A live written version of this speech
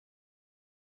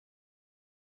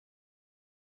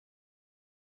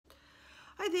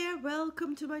Hi there,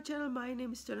 welcome to my channel. My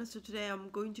name is Donna. So today I'm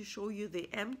going to show you the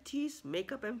empties,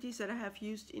 makeup empties that I have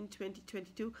used in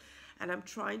 2022, and I'm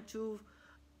trying to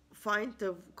find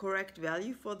the correct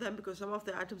value for them because some of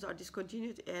the items are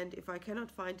discontinued, and if I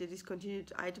cannot find the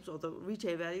discontinued items or the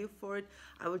retail value for it,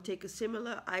 I will take a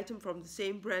similar item from the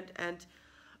same brand and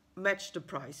match the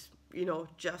price,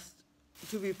 just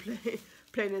to be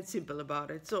plain and simple about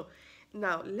it. So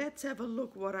now let's have a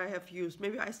look what I have used.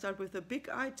 Maybe I start with the big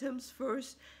items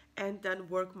first and then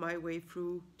work my way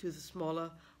through to the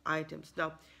smaller items.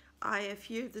 Now I have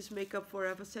here this Makeup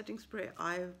Forever setting spray.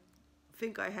 I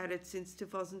think I had it since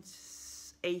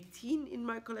 2018 in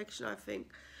my collection, I think,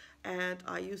 and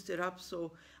I used it up.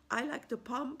 So I like the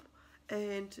pump,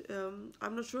 and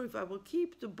I'm not sure if I will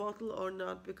keep the bottle or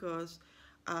not because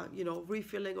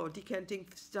refilling or decanting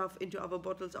stuff into other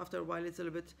bottles after a while, it's a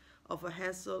little bit of a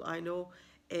hassle, I know.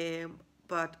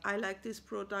 But I like this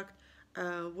product.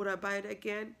 Would I buy it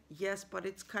again? Yes, but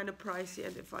it's kind of pricey,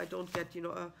 and if I don't get,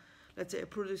 let's say a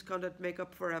product discounted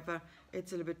Makeup Forever,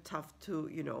 it's a little bit tough to,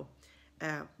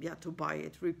 to buy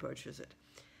it, repurchase it.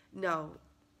 Now,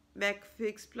 MAC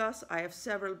Fix Plus, I have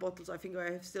several bottles. I think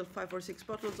I have still 5 or 6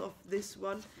 bottles of this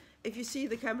one. If you see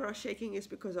the camera shaking, it's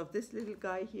because of this little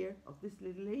guy here, of this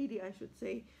little lady, I should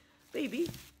say. Baby,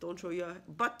 don't show your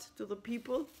butt to the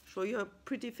people. Show your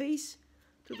pretty face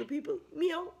to the people.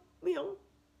 Meow, meow,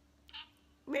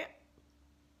 meow.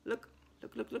 Look,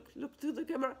 look, look, look, look to the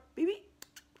camera. Baby.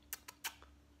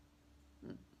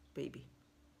 Baby.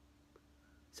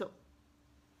 So,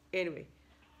 anyway,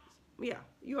 yeah,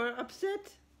 you are upset?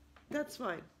 That's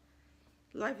fine.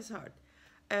 Life is hard.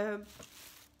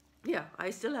 Yeah, I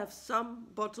still have some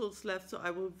bottles left, so I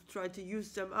will try to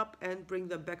use them up and bring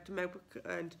them back to MacBook.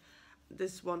 And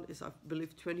this one is, I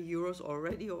believe, 20 euros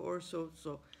already or so.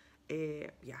 So,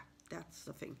 yeah, that's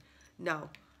the thing. Now,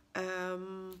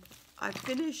 I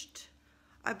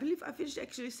believe I finished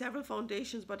actually several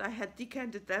foundations, but I had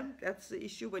decanted them. That's the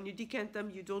issue. When you decant them,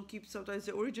 you don't keep sometimes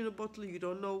the original bottle. You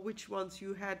don't know which ones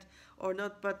you had or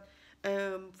not. But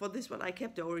for this one, I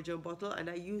kept the original bottle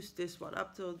and I used this one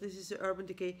up. So this is the Urban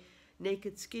Decay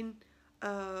Naked Skin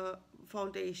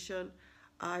foundation.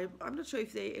 I'm not sure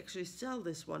if they actually sell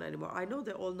this one anymore. I know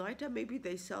the All Nighter, maybe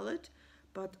they sell it,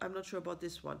 but I'm not sure about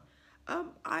this one.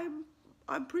 I'm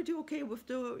pretty okay with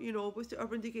the with the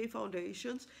Urban Decay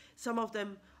foundations. Some of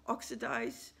them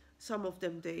oxidize, some of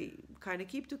them they kind of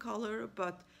keep the color,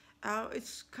 but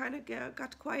it's kind of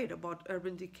got quiet about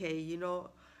Urban Decay,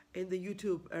 in the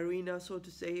YouTube arena, so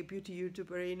to say, beauty YouTube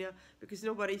arena, because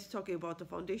nobody's talking about the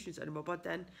foundations anymore. But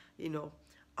then,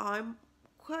 I'm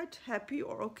quite happy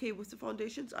or okay with the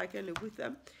foundations. I can live with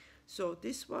them. So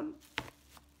this one,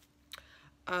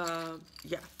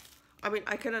 yeah. I mean,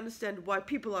 I can understand why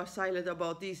people are silent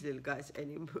about these little guys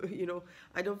anymore.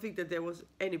 I don't think that there was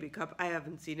any makeup. I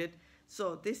haven't seen it.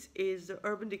 So this is the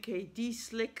Urban Decay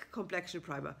De-Slick Complexion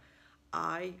Primer.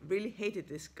 I really hated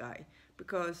this guy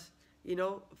because,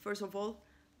 first of all,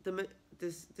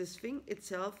 this thing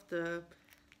itself, the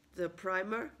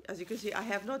primer, as you can see, I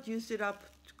have not used it up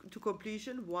to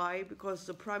completion. Why? Because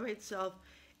the primer itself,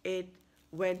 it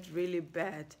went really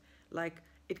bad. Like,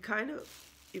 it kind of,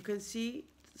 you can see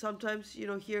sometimes,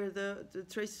 here the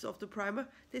traces of the primer.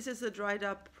 This is a dried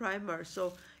up primer,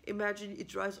 so imagine it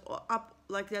dries up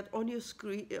like that on your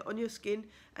skin,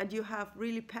 and you have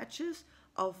really patches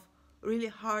of really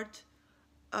hard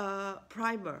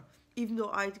primer. Even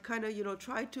though I kind of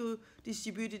try to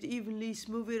distribute it evenly,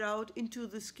 smooth it out into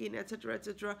the skin, etc.,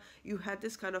 etc., you had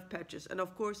this kind of patches, and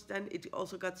of course then it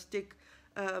also got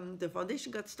the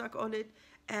foundation got stuck on it,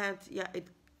 and yeah, it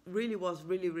really was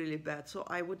really bad. So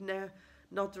I would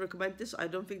not recommend this. I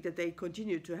don't think that they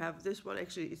continue to have this one.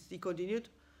 Actually, it's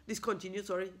discontinued,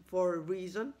 sorry, for a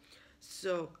reason.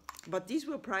 So, but these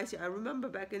were pricey. I remember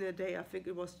back in the day, I think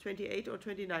it was 28 or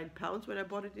 29 pounds when I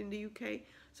bought it in the UK.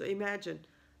 So imagine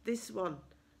this one,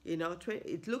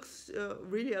 it looks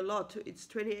really a lot. It's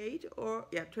 28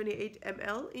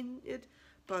 ml in it,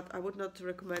 but I would not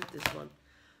recommend this one.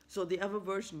 So the other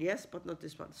version, yes, but not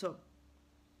this one. So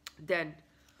then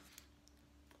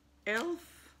ELF.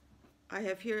 I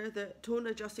have here the Tone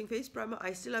Adjusting Face Primer.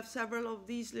 I still have several of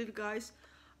these little guys.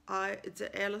 It's an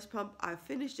airless pump. I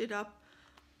finished it up.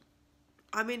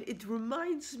 I mean, it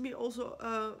reminds me also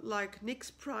like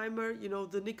NYX primer,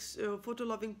 the NYX Photo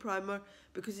Loving primer,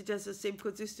 because it has the same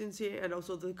consistency and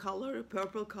also the color,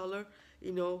 purple color,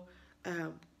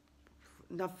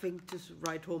 nothing to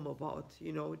write home about,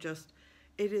 just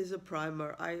it is a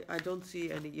primer. I don't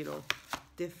see any,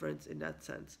 difference in that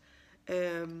sense.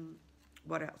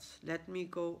 What else? Let me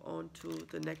go on to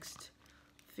the next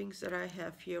things that I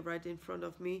have here right in front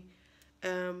of me.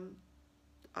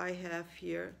 I have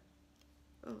here,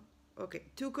 oh, okay,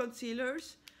 2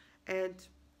 concealers, and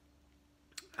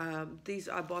these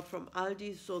I bought from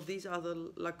Aldi. So these are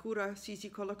the Lacura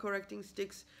CC color correcting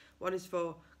sticks. One is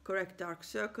for correct dark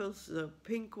circles, the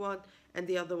pink one, and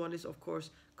the other one is of course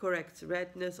corrects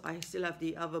redness. I still have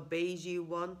the other beigey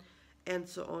one, and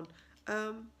so on.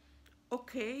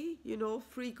 Okay, you know,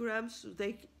 3 grams,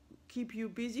 they keep you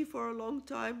busy for a long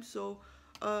time. So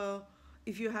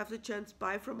if you have the chance,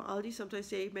 buy from Aldi. Sometimes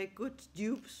they make good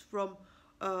dupes from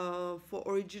for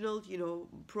original, you know,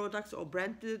 products or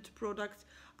branded products.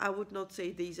 I would not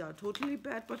say these are totally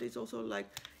bad, but it's also like,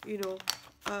 you know,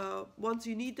 once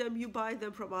you need them, you buy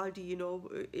them from Aldi. You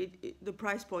know, the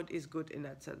price point is good in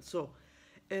that sense. So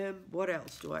what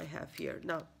else do I have here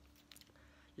now?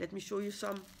 Let me show you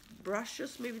some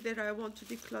brushes maybe that I want to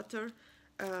declutter.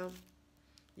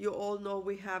 You all know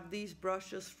we have these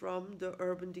brushes from the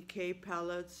Urban Decay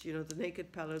palettes, you know, the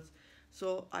naked palettes.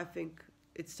 So I think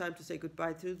it's time to say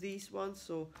goodbye to these ones.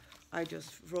 So I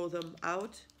just throw them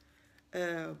out.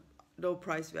 No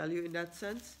price value in that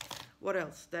sense. What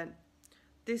else then?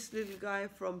 This little guy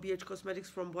from BH Cosmetics,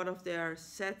 from one of their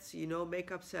sets, you know,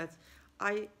 makeup sets.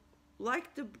 I like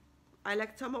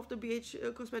some of the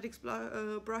BH Cosmetics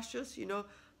brushes, you know,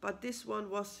 but this one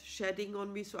was shedding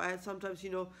on me, so I had sometimes,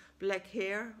 you know, black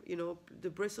hair, you know, the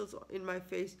bristles in my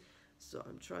face. So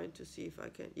I'm trying to see if I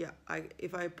can, yeah,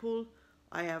 if I pull,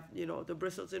 I have, you know, the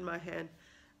bristles in my hand.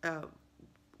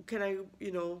 Can I,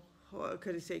 you know, how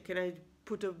can I say, can I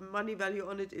put a money value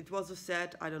on it? It was a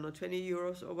set, I don't know, 20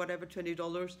 euros or whatever,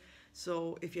 $20.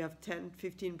 So if you have 10,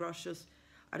 15 brushes,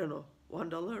 I don't know,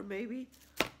 $1 maybe.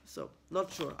 So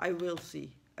not sure, I will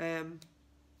see.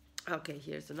 Okay,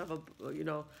 here's another, you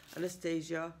know,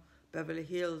 Anastasia Beverly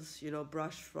Hills, you know,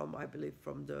 brush from, I believe,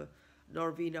 from the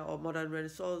Norvina or Modern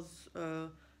Renaissance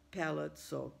palette.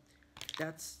 So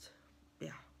that's,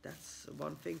 yeah, that's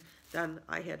one thing. Then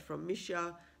I had from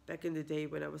Misha, back in the day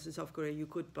when I was in South Korea, you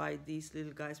could buy these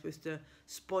little guys with the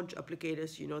sponge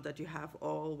applicators, you know, that you have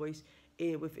always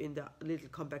within the little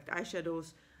compact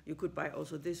eyeshadows. You could buy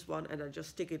also this one and then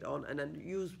just stick it on and then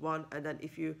use one, and then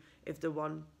if the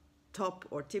one top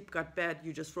or tip got bad,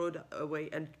 you just throw it away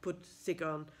and stick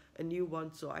on a new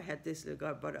one. So I had this little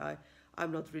guy, but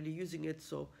I'm not really using it,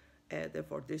 so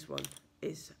therefore this one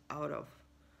is out of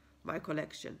my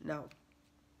collection. Now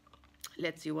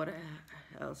let's see what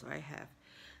else I have.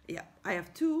 Yeah, I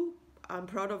have 2. I'm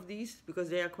proud of these because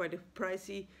they are quite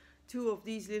pricey. 2 of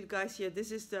these little guys here.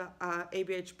 This is the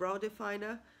ABH Brow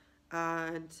Definer,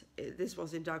 and this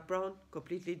was in dark brown,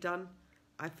 completely done.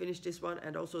 I finished this one,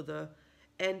 and also the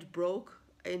end broke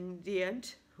in the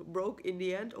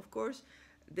end, of course.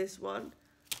 This one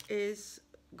is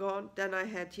gone. Then I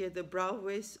had here the Brow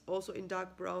Wiz, also in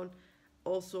dark brown,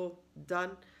 also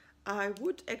done. I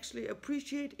would actually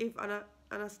appreciate if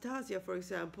Anastasia, for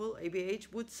example,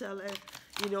 ABH, would sell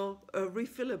you know,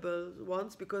 refillable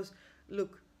ones, because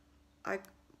look,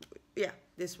 yeah,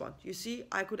 this one, you see,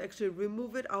 I could actually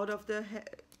remove it out of the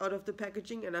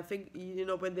packaging, and I think, you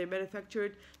know, when they manufacture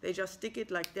it, they just stick it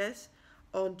like this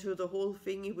onto the whole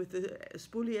thingy with the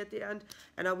spoolie at the end.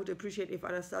 And I would appreciate if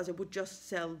Anastasia would just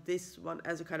sell this one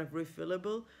as a kind of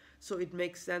refillable, so it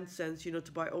makes sense, you know,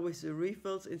 to buy always the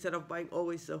refills instead of buying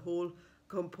always the whole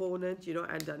component, you know.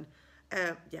 And then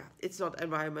yeah, it's not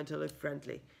environmentally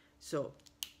friendly. So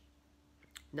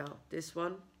now this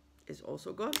one is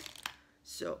also gone.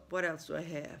 So what else do I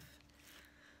have?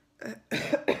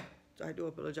 I do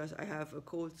apologize, I have a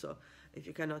cold, so if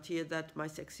you cannot hear that, my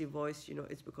sexy voice, you know,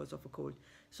 it's because of a cold.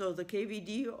 So the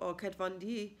KVD or Kat Von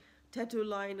D tattoo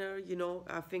liner, you know,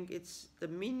 I think it's the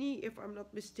mini, if I'm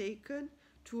not mistaken,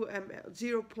 2 ml,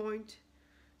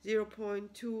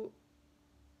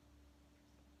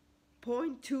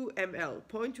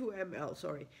 0.2 ml,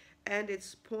 sorry, and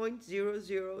it's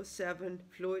 0.007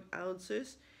 fluid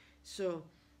ounces. So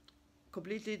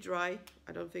completely dry.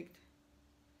 I don't think,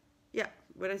 yeah,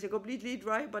 when I say completely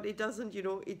dry, but it doesn't, you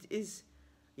know, it is,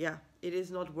 yeah, it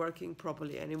is not working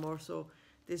properly anymore. So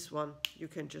this one you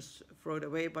can just throw it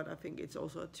away, but I think it's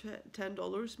also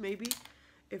 $10 maybe,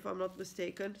 if I'm not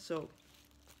mistaken. So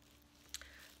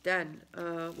then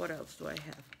what else do I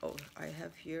have? Oh, I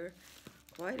have here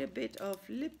quite a bit of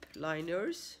lip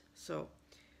liners. So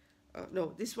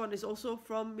no, this one is also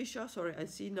from Misha. Sorry, I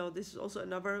see now this is also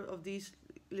another of these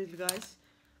little guys.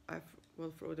 I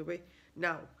will throw it away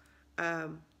now.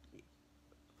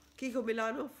 Kiko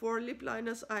Milano 4 lip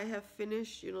liners I have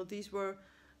finished. You know, these were,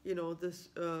 you know, this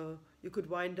you could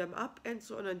wind them up and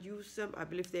so on and use them. I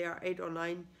believe they are 8 or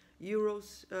 9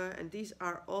 euros, and these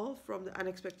are all from the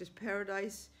Unexpected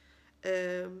Paradise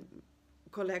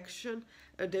collection.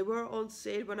 They were on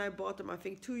sale when I bought them, I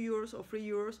think €2 or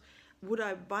 €3. Would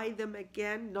I buy them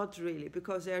again? Not really,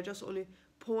 because they're just only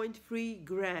 0.3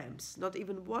 grams, not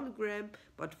even 1 gram,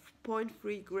 but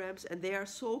 0.3 grams, and they are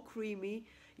so creamy.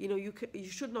 You know, you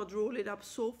should not roll it up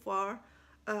so far,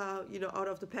 you know, out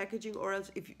of the packaging, or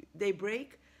else they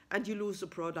break and you lose the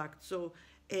product. So,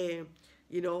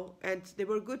 you know, and they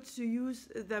were good to use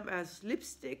them as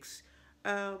lipsticks.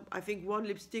 I think one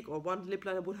lipstick or one lip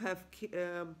liner would have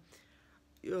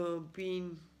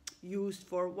been used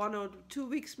for 1 or 2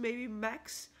 weeks maybe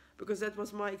max, because that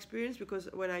was my experience. Because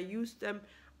when I used them,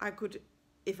 I could,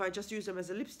 if I just used them as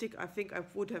a lipstick, I think I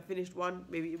would have finished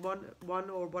maybe one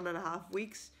or 1.5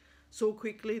 weeks. So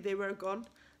quickly they were gone.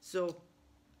 So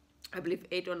I believe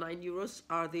 €8 or €9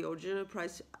 are the original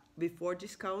price before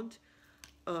discount.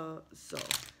 So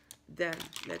then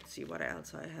let's see what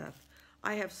else I have.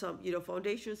 I have some, you know,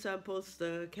 foundation samples,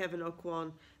 the Kevin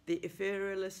Aucoin, the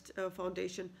Etherealist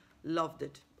foundation. Loved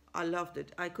it. I loved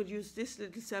it. I could use this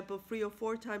little sample 3 or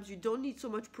 4 times. You don't need so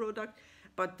much product,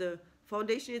 but the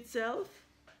foundation itself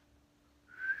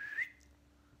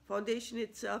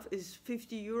is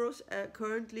 €50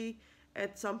 currently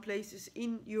at some places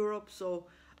in Europe. So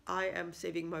I am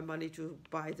saving my money to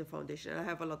buy the foundation. I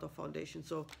have a lot of foundation,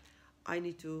 so I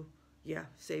need to, yeah,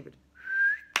 save it.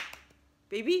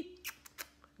 Baby,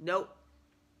 no.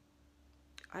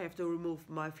 I have to remove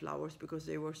my flowers because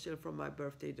they were still from my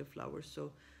birthday, the flowers.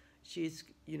 So she's,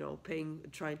 you know,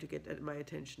 trying to get my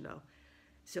attention now.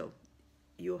 So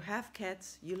you have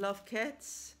cats, you love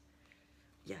cats.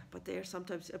 Yeah, but they are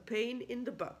sometimes a pain in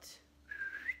the butt.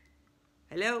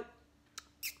 Hello,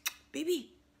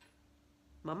 baby.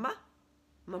 Mama,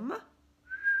 mama.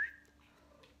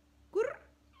 Grr.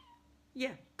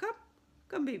 Yeah,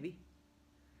 come, baby.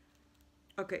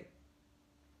 Okay.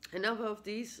 Another of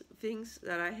these things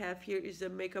that I have here is the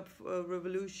Makeup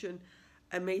Revolution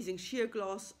Amazing Sheer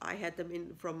Gloss. I had them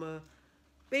in from a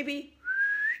baby.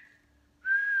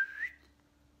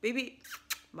 Baby,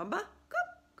 mama,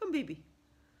 come, baby.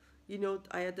 You know,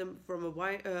 I had them from a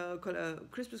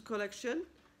Christmas collection,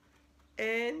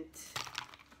 and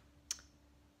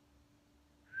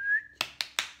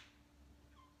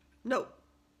no,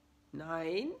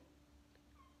 9,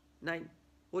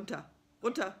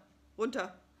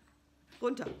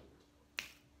 runter.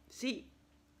 See,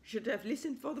 should have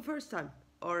listened for the first time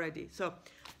already. So,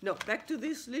 no, back to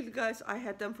these little guys. I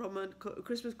had them from a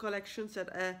Christmas collections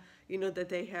that, you know, that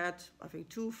they had, I think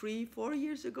 2, 3, 4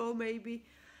 years ago maybe.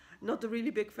 Not a really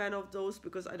big fan of those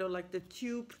because I don't like the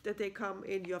tube that they come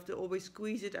in. You have to always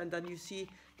squeeze it, and then you see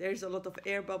there's a lot of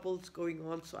air bubbles going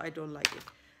on, so I don't like it.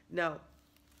 Now,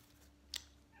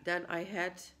 then I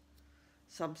had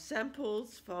some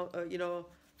samples, you know,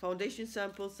 foundation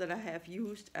samples that I have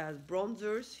used as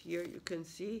bronzers. Here you can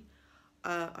see,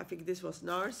 I think this was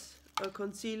NARS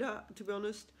concealer, to be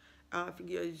honest. I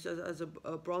think I used it as a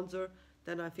bronzer.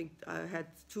 Then I think I had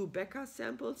 2 Becca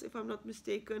samples, if I'm not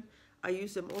mistaken. I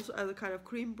used them also as a kind of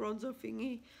cream bronzer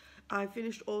thingy. I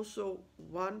finished also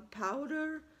 1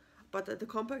 powder, but the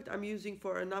compact I'm using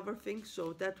for another thing.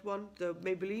 So that one, the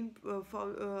Maybelline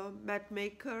Matte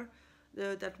Maker,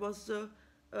 that was the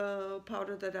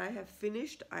powder that I have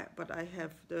finished. But I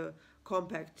have the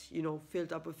compact, you know,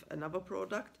 filled up with another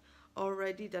product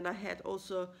already. Then I had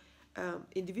also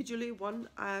individually 1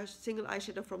 single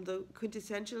eyeshadow from the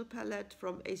Quintessential palette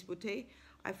from Ace Beauté.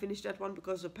 I finished that one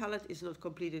because the palette is not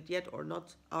completed yet, or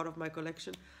not out of my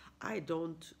collection. I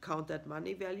don't count that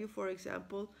money value, for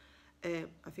example. I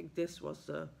think this was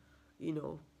the, you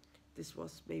know, this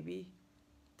was maybe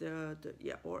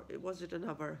yeah, or was it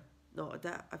another? No,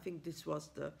 I think this was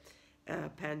the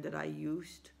pan that I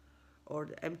used, or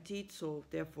the emptied. So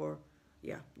therefore,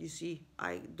 yeah, you see,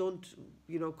 I don't,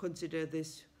 you know, consider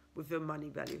this with a money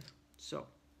value. So,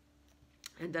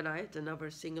 and then I had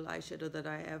another single eyeshadow that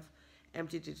I have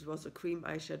emptied. It was a cream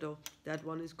eyeshadow. That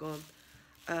one is gone.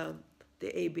 The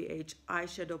ABH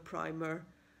eyeshadow primer,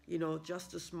 you know,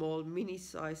 just a small mini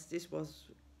size. This was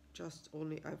just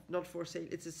only, not for sale,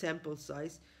 it's a sample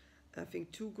size. I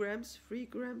think 2 grams, 3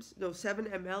 grams, no, 7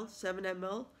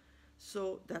 ml.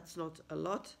 So that's not a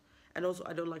lot. And also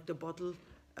I don't like the bottle,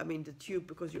 I mean the tube,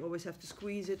 because you always have to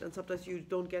squeeze it, and sometimes you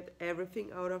don't get everything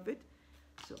out of it.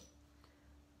 So,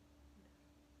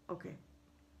 okay,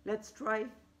 let's try,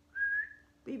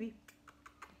 baby.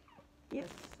 Yes,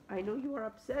 I know you are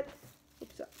upset.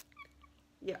 Oops.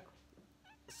 Yeah.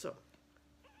 So,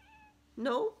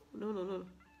 no.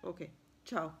 Okay,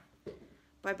 ciao.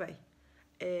 Bye.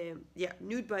 Yeah,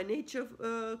 Nude by Nature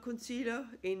concealer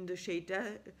in the shade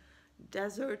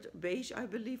Desert Beige, I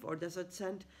believe, or Desert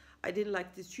Sand. I didn't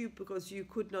like the tube because you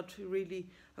could not really,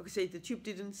 how could I say, the tube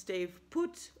didn't stay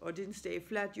put or didn't stay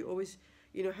flat. You always,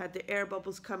 you know, had the air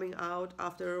bubbles coming out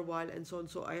after a while and so on.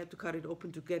 So I had to cut it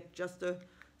open to get just the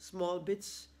small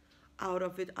bits out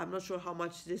of it. I'm not sure how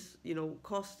much this, you know,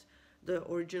 cost, the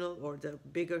original or the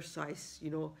bigger size, you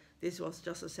know. This was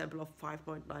just a sample of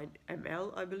 5.9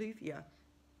 ml, I believe. Yeah.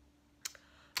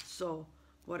 So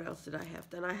what else did I have?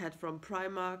 Then I had from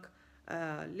Primark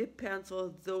lip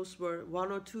pencil. Those were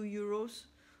 1 or 2 euros,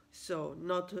 so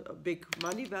not a big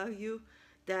money value.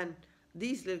 Then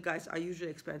these little guys are usually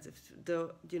expensive.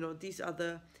 You know, these are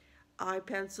the eye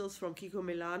pencils from Kiko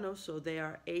Milano, so they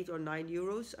are 8 or 9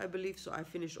 euros, I believe. So I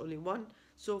finished only one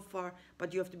so far,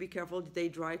 but you have to be careful. They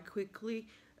dry quickly.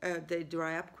 They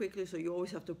dry up quickly, so you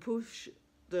always have to push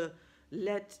the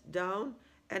lead down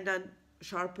and then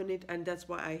sharpen it, and that's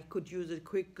why I could use it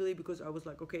quickly, because I was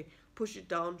like, okay, push it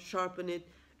down, sharpen it,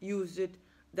 use it,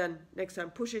 then next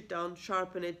time push it down,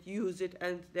 sharpen it, use it,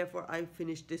 and therefore I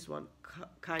finished this one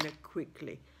kind of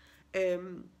quickly.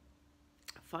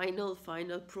 Final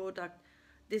product.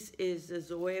 This is the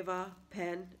Zoeva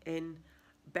pen in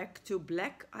Back to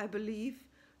Black, I believe.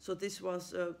 So this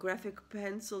was a graphic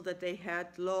pencil that they had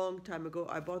long time ago.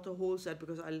 I bought the whole set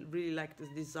because I really like the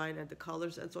design and the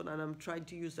colors and so on, and I'm trying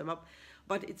to use them up.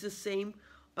 But it's the same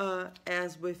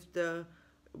as with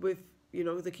you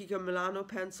know, the Kiko Milano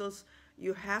pencils.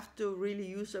 You have to really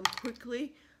use them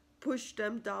quickly, push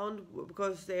them down,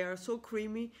 because they are so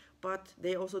creamy, but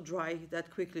they also dry that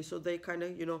quickly. So they kind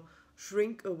of, you know,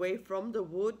 shrink away from the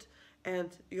wood, and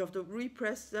you have to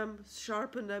repress them,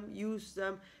 sharpen them, use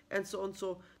them, and so on.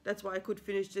 So that's why I could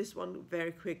finish this one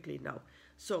very quickly now.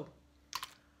 So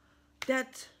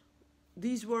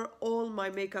these were all my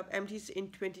makeup empties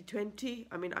in 2020.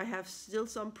 I mean, I have still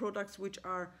some products which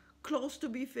are close to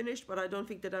be finished, but I don't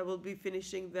think that I will be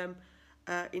finishing them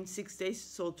in 6 days.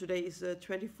 So today is the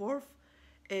 24th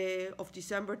of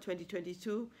December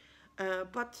 2022.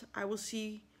 But I will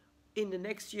see in the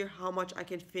next year how much I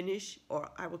can finish, or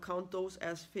I will count those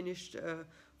as finished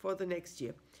for the next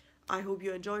year. I hope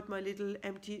you enjoyed my little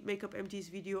makeup empties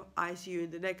video. I see you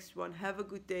in the next one. Have a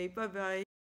good day. Bye bye.